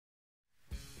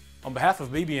On behalf of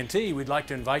BB&T, we'd like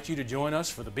to invite you to join us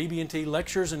for the BB&T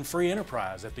Lectures in Free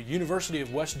Enterprise at the University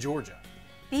of West Georgia.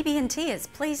 BB&T is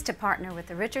pleased to partner with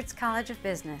the Richards College of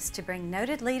Business to bring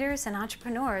noted leaders and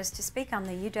entrepreneurs to speak on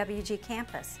the UWG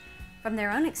campus. From their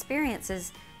own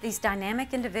experiences, these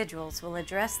dynamic individuals will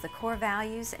address the core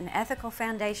values and ethical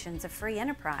foundations of free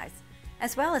enterprise,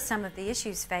 as well as some of the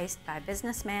issues faced by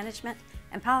business management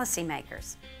and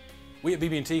policymakers. We at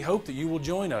BB&T hope that you will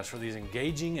join us for these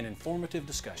engaging and informative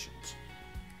discussions.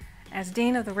 As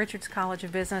Dean of the Richards College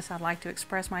of Business, I'd like to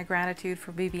express my gratitude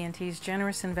for BB&T's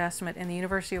generous investment in the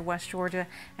University of West Georgia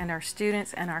and our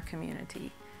students and our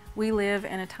community. We live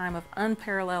in a time of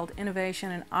unparalleled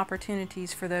innovation and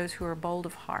opportunities for those who are bold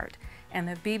of heart, and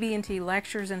the BB&T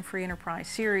Lectures in Free Enterprise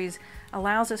series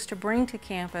allows us to bring to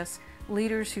campus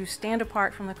leaders who stand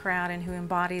apart from the crowd and who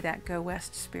embody that Go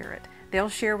West spirit. They'll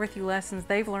share with you lessons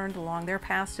they've learned along their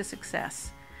paths to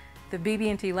success. The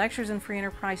BB&T Lectures in Free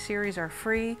Enterprise series are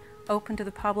free, open to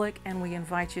the public, and we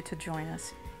invite you to join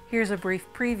us. Here's a brief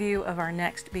preview of our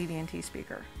next BB&T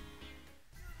speaker.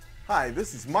 Hi,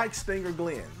 this is Mike Stinger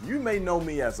Glenn. You may know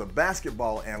me as a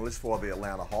basketball analyst for the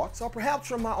Atlanta Hawks, or perhaps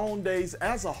from my own days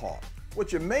as a Hawk.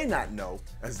 What you may not know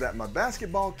is that my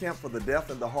basketball camp for the deaf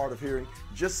and the hard of hearing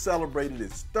just celebrated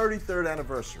its 33rd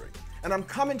anniversary. And I'm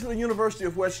coming to the University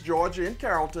of West Georgia in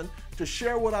Carrollton to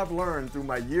share what I've learned through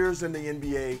my years in the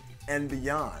NBA and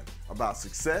beyond about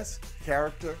success,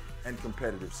 character, and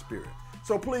competitive spirit.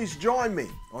 So please join me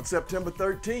on September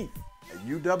 13th at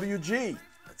UWG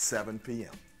at 7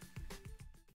 p.m.